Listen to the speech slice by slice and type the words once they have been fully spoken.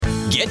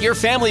Get your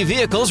family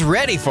vehicles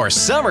ready for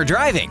summer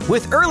driving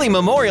with early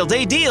Memorial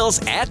Day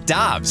deals at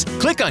Dobbs.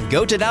 Click on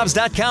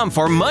GoToDobbs.com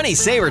for money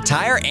saver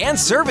tire and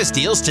service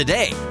deals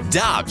today.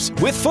 Dobbs,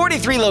 with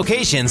 43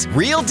 locations,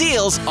 real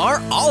deals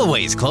are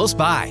always close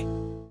by.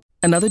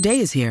 Another day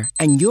is here,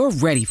 and you're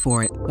ready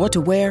for it. What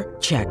to wear?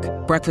 Check.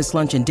 Breakfast,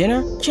 lunch, and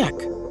dinner? Check.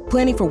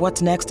 Planning for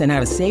what's next and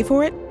how to save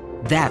for it?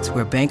 That's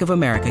where Bank of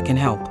America can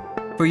help.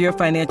 For your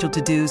financial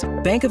to-dos,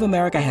 Bank of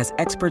America has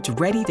experts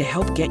ready to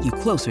help get you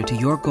closer to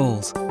your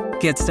goals.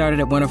 Get started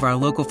at one of our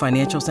local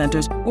financial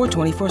centers or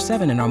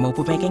 24/7 in our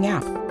mobile banking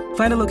app.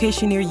 Find a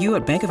location near you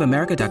at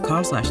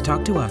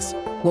bankofamerica.com/talktous.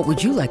 What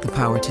would you like the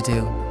power to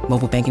do?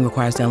 Mobile banking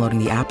requires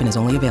downloading the app and is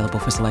only available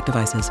for select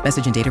devices.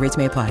 Message and data rates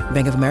may apply.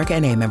 Bank of America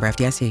N.A., member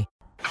FDIC.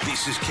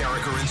 This is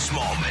Carricker and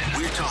Smallman.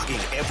 We're talking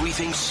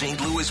everything St.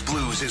 Louis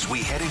Blues as we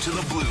head into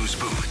the Blues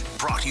Booth.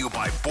 Brought to you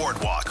by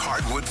Boardwalk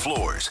Hardwood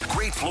Floors.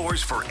 Great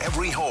floors for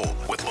every home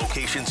with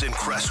locations in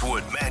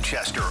Crestwood,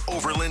 Manchester,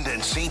 Overland,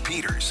 and St.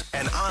 Peters.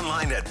 And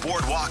online at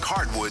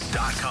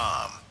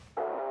boardwalkhardwood.com.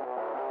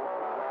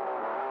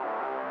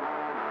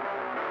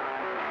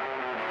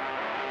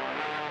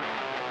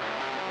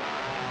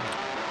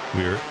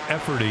 We're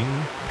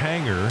efforting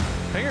Panger.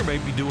 Panger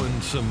might be doing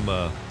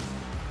some,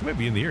 he might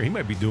be in the air. He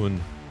might be doing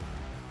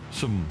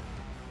some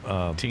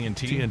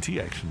TNT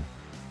action.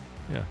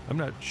 Yeah, I'm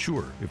not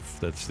sure if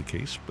that's the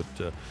case, but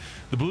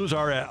the Blues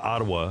are at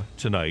Ottawa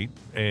tonight,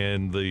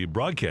 and the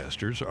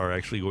broadcasters are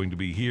actually going to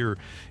be here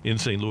in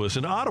St. Louis.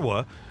 In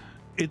Ottawa,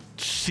 it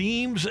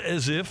seems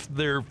as if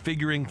they're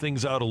figuring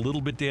things out a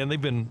little bit, Dan.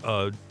 They've been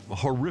a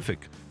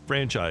horrific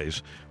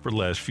franchise for the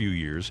last few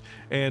years,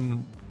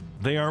 and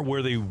they aren't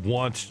where they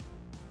want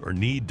or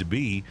need to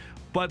be,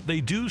 but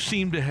they do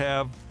seem to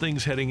have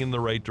things heading in the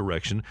right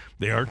direction.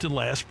 They aren't in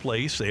last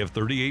place. They have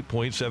 38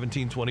 points,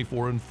 17,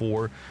 24, and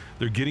 4.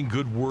 They're getting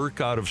good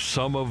work out of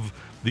some of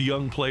the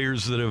young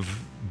players that have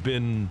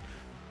been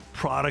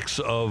products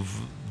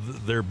of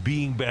their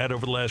being bad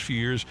over the last few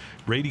years.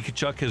 Brady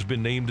Tkachuk has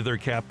been named their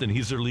captain.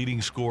 He's their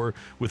leading scorer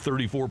with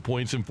 34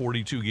 points in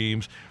 42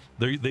 games.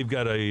 They've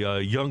got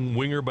a young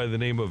winger by the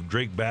name of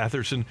Drake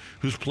Batherson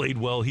who's played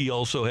well. He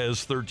also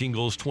has 13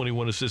 goals,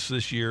 21 assists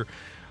this year.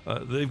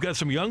 They've got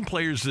some young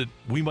players that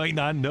we might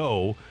not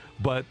know,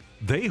 but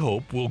they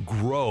hope will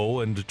grow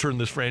and to turn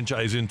this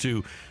franchise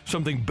into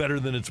something better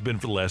than it's been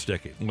for the last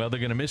decade. Well, they're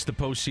going to miss the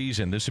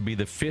postseason. This would be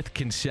the 5th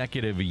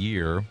consecutive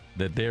year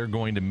that they're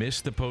going to miss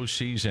the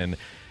postseason.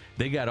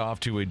 They got off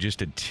to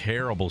just a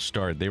terrible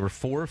start. They were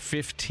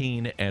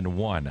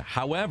 4-15-1.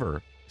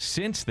 However,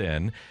 since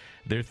then,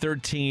 they're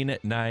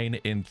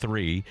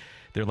 13-9-3.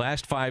 Their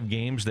last 5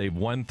 games, they've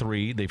won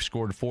 3. They've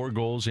scored 4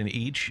 goals in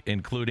each,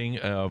 including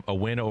a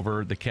win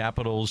over the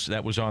Capitals.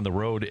 That was on the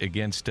road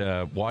against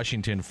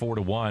Washington,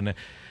 4-1.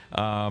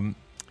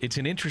 It's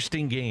an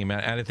interesting game,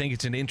 and I think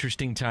it's an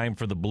interesting time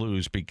for the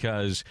Blues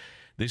because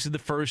this is the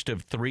first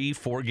of 3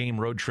 4-game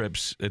road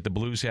trips that the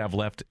Blues have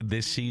left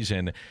this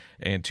season,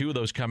 and 2 of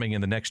those coming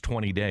in the next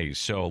 20 days.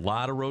 So a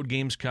lot of road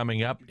games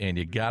coming up, and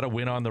you got to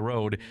win on the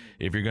road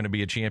if you're going to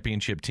be a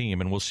championship team,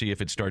 and we'll see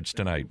if it starts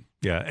tonight.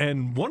 Yeah,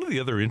 and one of the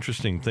other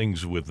interesting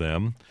things with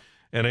them,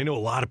 and I know a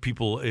lot of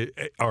people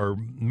are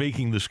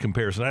making this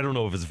comparison. I don't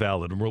know if it's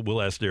valid, and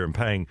we'll ask Darren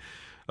Pang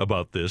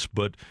about this,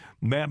 but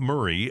Matt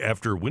Murray,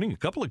 after winning a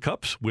couple of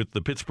cups with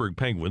the Pittsburgh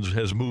Penguins,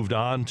 has moved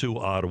on to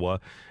Ottawa,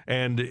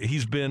 and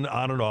he's been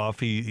on and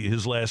off.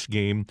 His last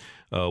game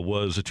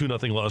was a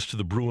 2-0 loss to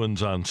the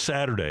Bruins on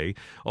Saturday,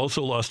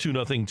 also lost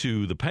 2-0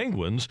 to the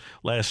Penguins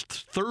last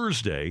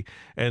Thursday,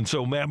 and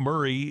so Matt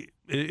Murray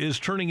is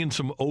turning in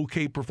some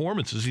okay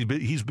performances.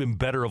 He's been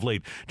better of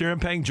late.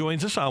 Darren Pang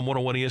joins us on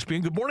 101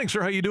 ESPN. Good morning,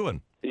 sir. How you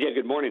doing? Yeah,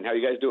 good morning. How are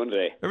you guys doing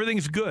today?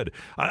 Everything's good.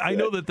 I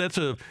know that's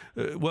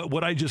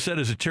what I just said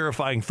is a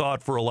terrifying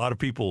thought for a lot of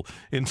people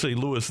in St.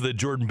 Louis, that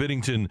Jordan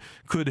Binnington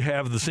could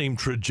have the same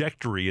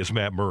trajectory as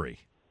Matt Murray.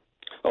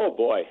 Oh,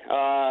 boy.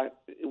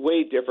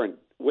 Way different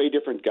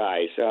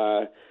guys,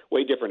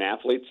 way different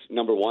athletes,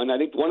 number one. I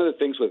think one of the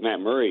things with Matt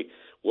Murray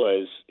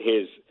was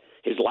his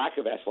lack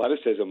of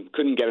athleticism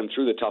couldn't get him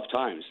through the tough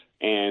times.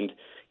 And,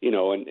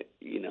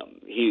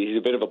 he's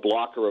a bit of a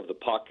blocker of the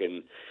puck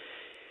and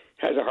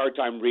has a hard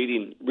time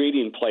reading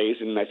plays,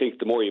 and I think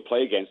the more you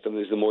play against him,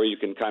 is the more you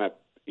can kind of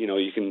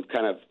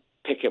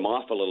pick him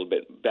off a little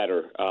bit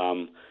better.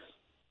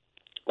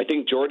 I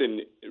think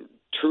Jordan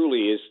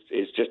truly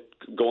is just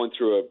going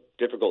through a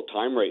difficult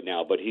time right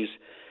now, but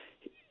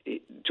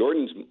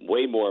Jordan's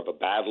way more of a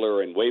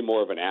battler and way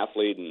more of an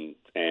athlete,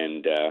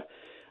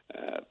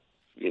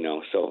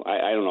 so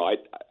I don't know.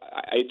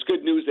 It's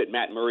good news that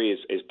Matt Murray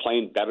is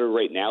playing better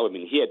right now. I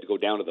mean, he had to go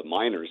down to the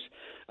minors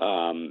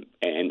and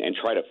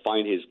try to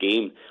find his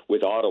game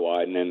with Ottawa.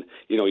 And then,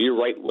 you're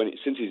right.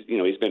 Since he's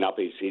been up,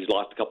 he's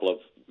lost a couple of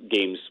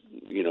games,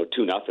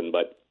 2-0.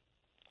 But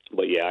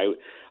yeah,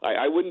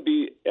 I wouldn't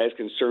be as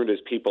concerned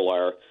as people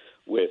are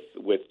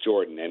with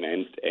Jordan.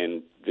 And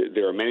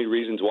there are many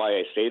reasons why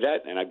I say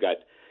that. And I've got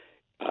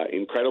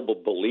incredible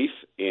belief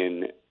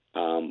in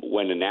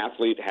when an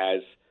athlete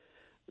has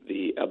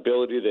the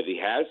ability that he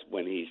has,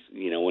 when he's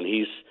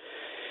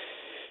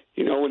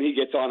when he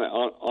gets on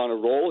a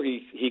roll,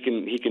 he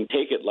can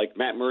take it. Like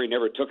Matt Murray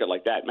never took it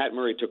like that. Matt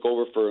Murray took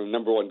over for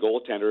number one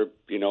goaltender,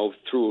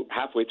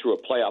 halfway through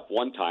a playoff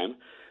one time,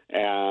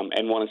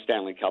 and won a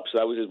Stanley Cup. So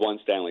that was his one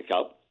Stanley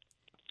Cup.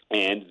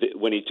 And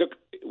when he took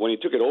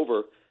it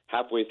over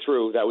halfway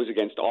through, that was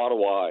against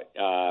Ottawa.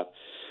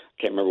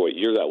 Can't remember what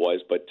year that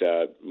was, but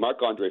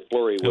Marc-Andre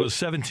Fleury was... It was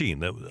 17.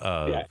 That's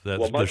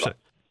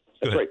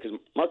right, because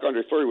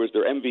Marc-Andre Fleury was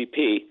their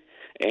MVP,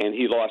 and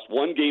he lost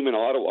one game in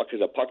Ottawa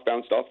because a puck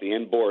bounced off the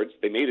end boards.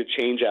 They made a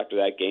change after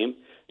that game,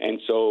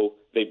 and so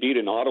they beat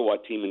an Ottawa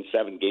team in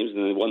 7 games, and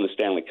then they won the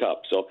Stanley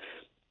Cup. So,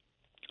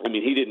 I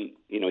mean, he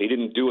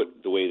didn't do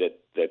it the way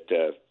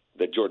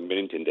that Jordan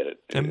Binnington did it.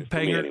 And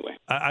Panger, anyway.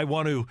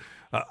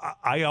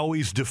 I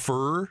always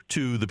defer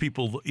to the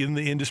people in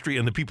the industry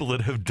and the people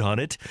that have done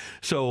it.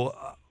 So,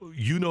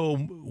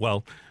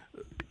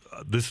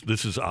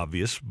 this is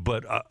obvious,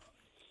 but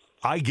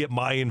I get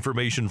my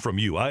information from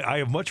you. I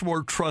have much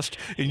more trust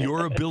in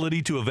your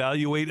ability to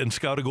evaluate and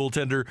scout a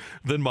goaltender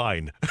than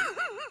mine.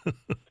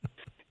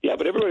 Yeah,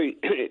 but everybody.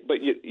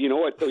 But you know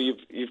what? Though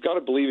you've got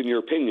to believe in your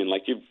opinion.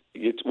 Like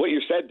it's what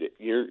you said.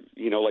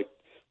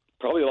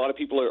 Probably a lot of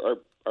people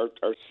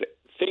are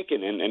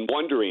thinking and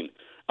wondering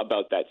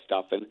about that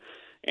stuff, and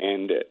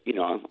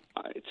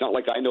it's not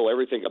like I know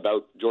everything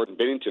about Jordan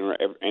Binnington or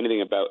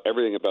everything about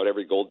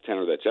every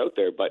goaltender that's out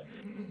there, but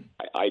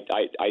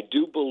I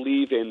do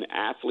believe in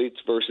athletes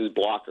versus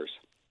blockers,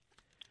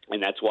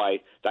 and that's why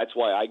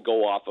I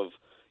go off of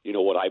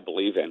what I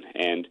believe in.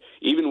 And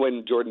even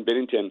when Jordan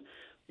Binnington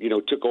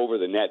took over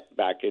the net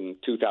back in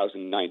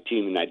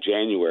 2019 in that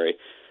January,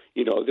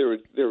 there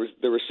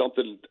was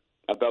something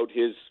about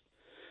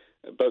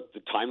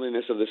the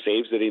timeliness of the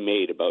saves that he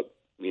made, about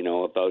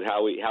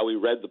how he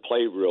read the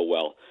play real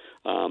well.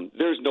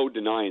 There's no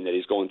denying that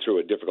he's going through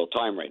a difficult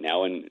time right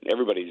now, and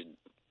everybody's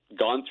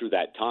gone through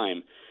that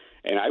time.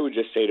 And I would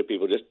just say to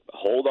people, just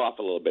hold off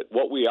a little bit.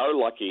 What we are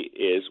lucky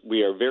is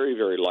we are very,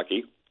 very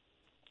lucky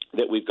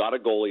that we've got a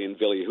goalie in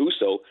Ville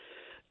Husso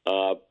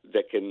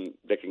that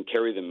can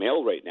carry the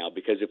mail right now,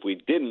 because if we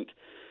didn't,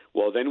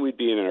 well, then we'd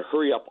be in a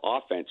hurry-up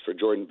offense for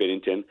Jordan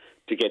Binnington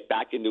to get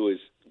back into his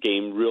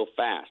game real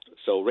fast.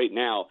 So right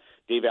now,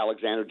 Dave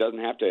Alexander doesn't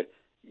have to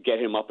get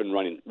him up and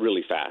running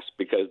really fast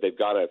because they've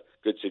got a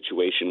good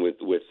situation with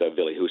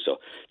Ville Husso.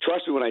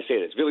 Trust me when I say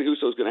this. Ville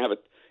Husso is going to have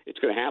it's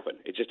going to happen.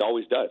 It just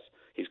always does.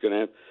 He's going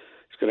to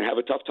have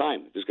a tough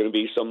time. There's going to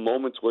be some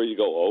moments where you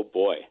go, oh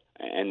boy,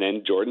 and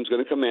then Jordan's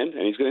going to come in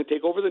and he's going to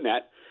take over the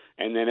net,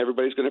 and then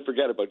everybody's going to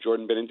forget about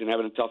Jordan Binnington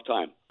having a tough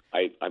time.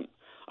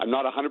 I'm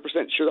not 100%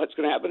 sure that's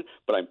going to happen,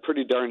 but I'm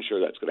pretty darn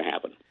sure that's going to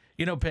happen.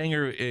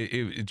 Panger,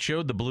 it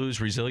showed the Blues'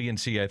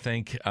 resiliency, I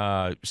think,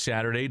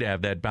 Saturday to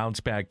have that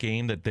bounce-back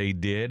game that they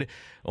did.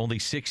 Only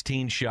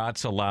 16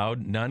 shots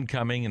allowed, none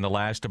coming in the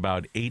last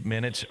about 8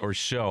 minutes or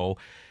so.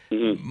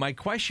 Mm-hmm. My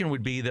question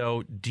would be,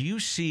 though, do you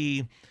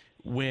see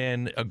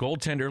when a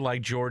goaltender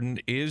like Jordan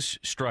is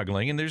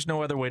struggling, and there's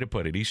no other way to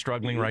put it, he's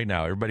struggling right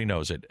now, everybody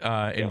knows it,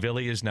 and Ville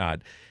is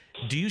not,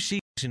 do you see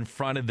in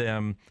front of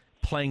them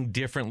playing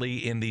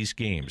differently in these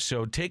games?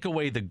 So take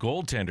away the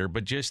goaltender,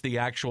 but just the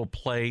actual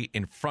play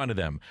in front of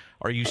them.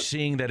 Are you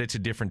seeing that it's a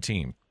different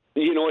team?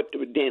 You know what,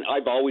 Dan,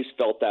 I've always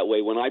felt that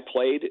way. When I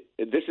played,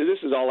 this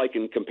is all I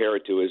can compare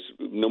it to, is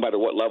no matter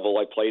what level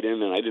I played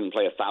in, and I didn't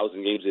play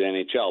 1,000 games in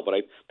NHL, but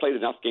I played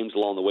enough games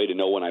along the way to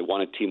know when I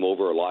won a team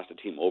over or lost a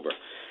team over.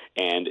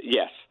 And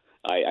yes,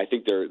 I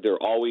think there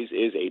always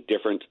is a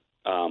different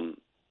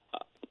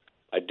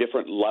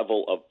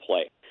level of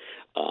play.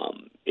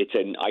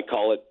 I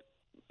call it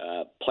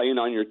playing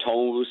on your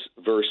toes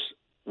versus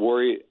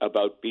worry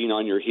about being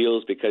on your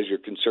heels because you're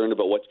concerned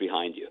about what's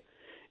behind you.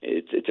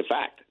 It's a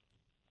fact.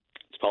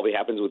 It probably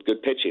happens with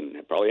good pitching.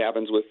 It probably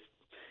happens with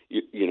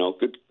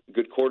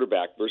good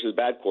quarterback versus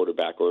bad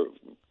quarterback, or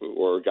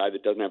a guy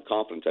that doesn't have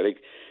confidence. I think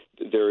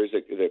there is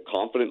a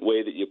confident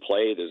way that you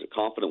play. There's a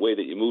confident way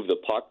that you move the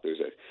puck. There's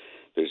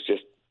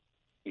just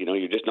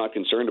you're just not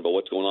concerned about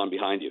what's going on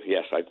behind you.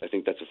 Yes, I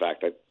think that's a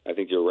fact. I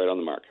think you're right on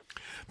the mark.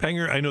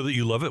 Panger, I know that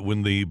you love it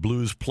when the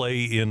Blues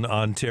play in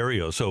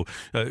Ontario. So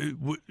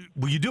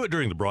will you do it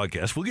during the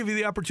broadcast? We'll give you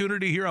the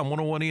opportunity here on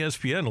 101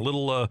 ESPN, a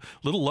little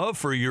love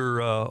for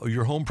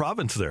your home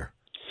province there.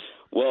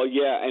 Well,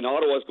 yeah, and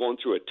Ottawa's going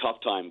through a tough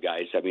time,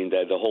 guys. I mean,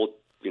 the whole,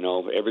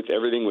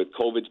 everything with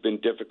COVID's been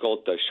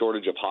difficult. The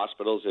shortage of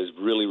hospitals is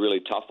really,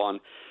 really tough on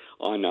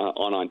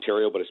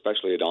Ontario, but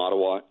especially in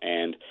Ottawa.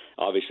 And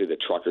obviously the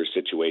truckers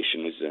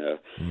situation is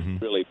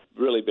really,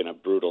 really been a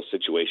brutal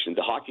situation.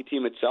 The hockey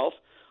team itself,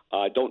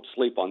 don't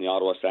sleep on the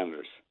Ottawa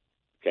Senators.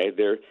 Okay,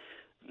 they're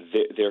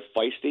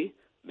feisty.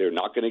 They're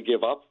not going to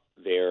give up.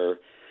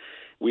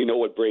 We know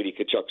what Brady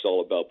Tkachuk's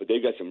all about, but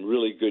they've got some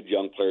really good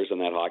young players on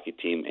that hockey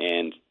team.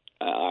 And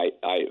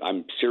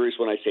I'm serious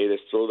when I say this.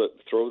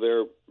 Throw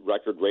their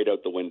record right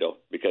out the window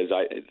because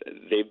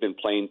they've been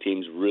playing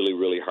teams really,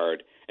 really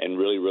hard and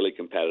really, really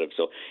competitive.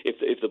 So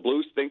if the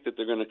Blues think that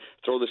they're going to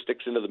throw the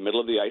sticks into the middle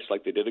of the ice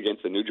like they did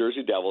against the New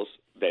Jersey Devils,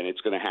 then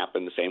it's going to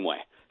happen the same way.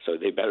 So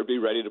they better be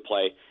ready to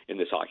play in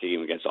this hockey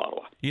game against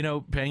Ottawa. You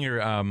know,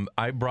 Panger,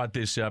 I brought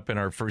this up in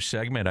our first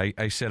segment.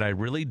 I said I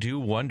really do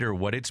wonder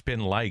what it's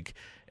been like,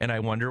 and I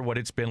wonder what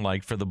it's been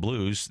like for the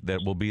Blues that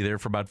will be there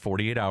for about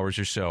 48 hours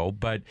or so.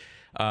 But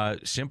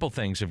simple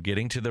things of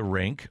getting to the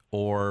rink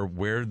or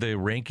where the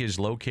rink is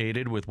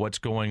located with what's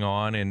going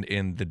on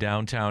in the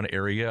downtown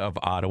area of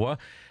Ottawa,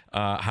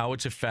 how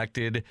it's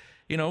affected.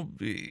 You know,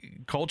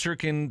 culture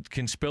can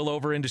spill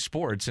over into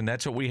sports, and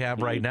that's what we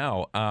have right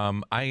now.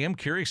 I am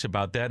curious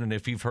about that, and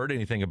if you've heard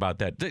anything about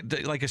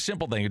that, like a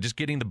simple thing, just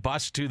getting the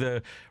bus to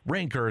the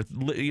rink, or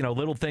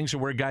little things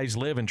of where guys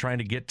live and trying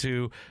to get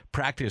to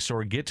practice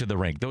or get to the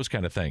rink, those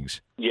kind of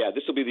things. Yeah,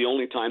 this will be the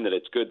only time that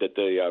it's good that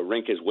the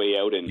rink is way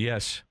out in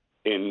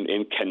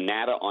in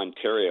Canada,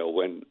 Ontario.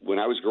 When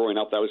I was growing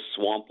up, that was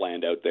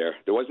swampland out there.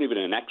 There wasn't even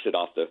an exit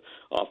off the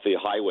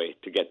highway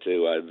to get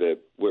to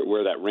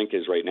where that rink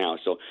is right now.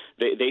 So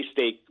they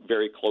stay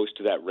very close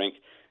to that rink,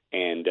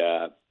 and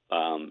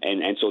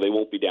so they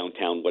won't be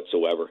downtown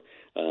whatsoever.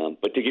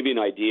 But to give you an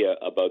idea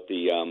about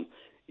the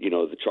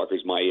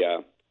truckers, my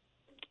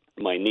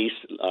niece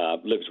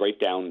lives right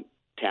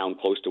downtown,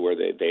 close to where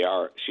they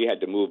are. She had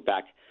to move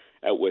back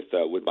out with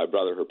my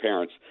brother, her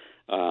parents.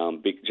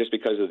 Just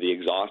because of the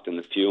exhaust and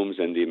the fumes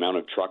and the amount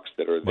of trucks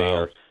that are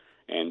there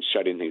and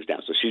shutting things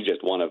down. So she's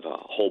just one of a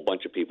whole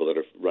bunch of people that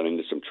are running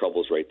into some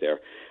troubles right there.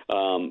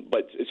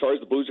 But as far as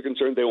the Blues are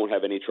concerned, they won't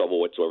have any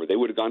trouble whatsoever. They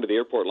would have gone to the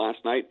airport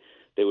last night.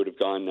 They would have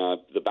gone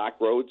the back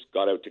roads,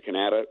 got out to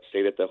Canada,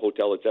 stayed at the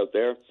hotel that's out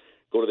there,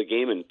 go to the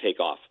game, and take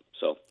off.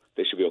 So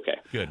they should be okay.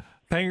 Good.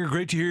 Panger,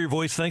 great to hear your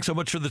voice. Thanks so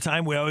much for the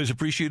time. We always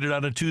appreciate it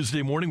on a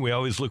Tuesday morning. We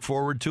always look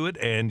forward to it,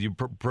 and you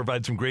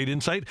provide some great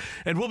insight.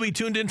 And we'll be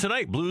tuned in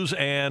tonight, Blues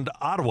and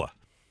Ottawa.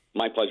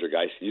 My pleasure,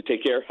 guys. You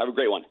take care. Have a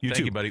great one. Thank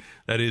you, buddy.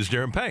 That is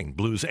Darren Pang,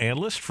 Blues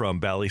analyst from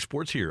Bally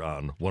Sports here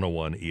on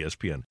 101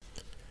 ESPN.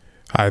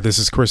 Hi, this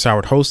is Chris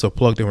Howard, host of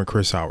Plugged In with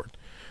Chris Howard.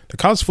 The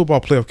College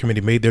Football Playoff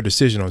Committee made their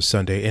decision on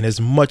Sunday, and as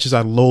much as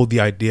I loathe the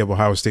idea of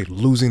Ohio State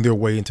losing their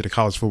way into the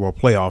College Football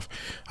Playoff,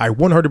 I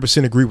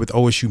 100% agree with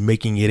OSU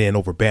making it in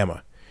over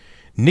Bama.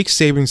 Nick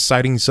Saban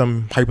citing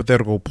some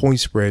hypothetical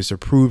point spreads to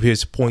prove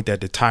his point that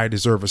the Tide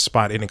deserve a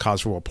spot in the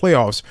College Football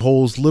Playoffs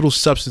holds little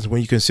substance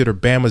when you consider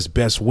Bama's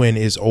best win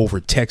is over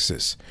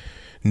Texas.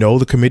 No,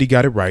 the committee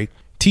got it right.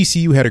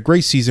 TCU had a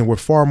great season with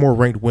far more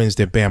ranked wins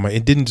than Bama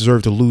and didn't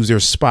deserve to lose their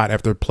spot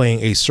after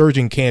playing a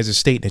surging Kansas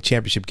State in a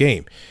championship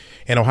game.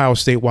 And Ohio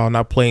State, while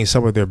not playing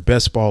some of their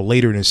best ball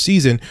later in the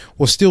season,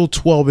 was still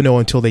 12-0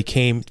 until they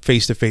came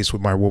face-to-face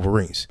with my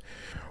Wolverines.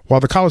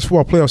 While the college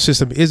football playoff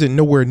system isn't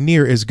nowhere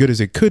near as good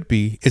as it could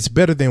be, it's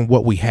better than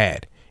what we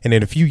had. And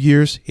in a few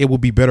years, it will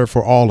be better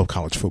for all of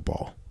college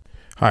football.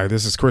 Hi,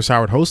 this is Chris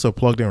Howard, host of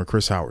Plugged In with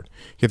Chris Howard.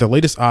 Get the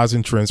latest odds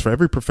and trends for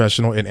every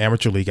professional and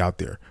amateur league out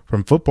there.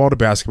 From football to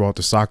basketball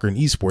to soccer and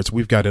esports,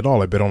 we've got it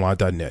all at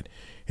betonline.net.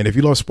 And if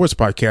you love sports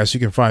podcasts, you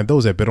can find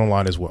those at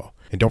BetOnline as well.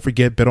 And don't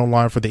forget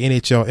BetOnline for the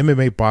NHL,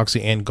 MMA,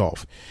 boxing, and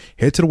golf.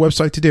 Head to the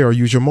website today or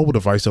use your mobile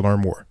device to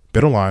learn more.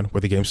 BetOnline,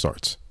 where the game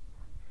starts.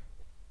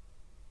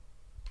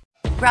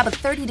 Grab a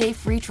 30-day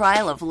free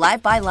trial of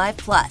Live by Live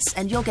Plus,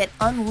 and you'll get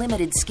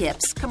unlimited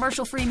skips,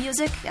 commercial-free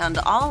music, and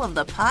all of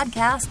the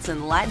podcasts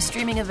and live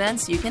streaming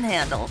events you can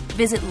handle.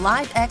 Visit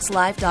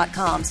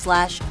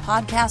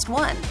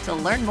livexlive.com/podcast1 to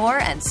learn more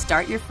and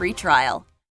start your free trial.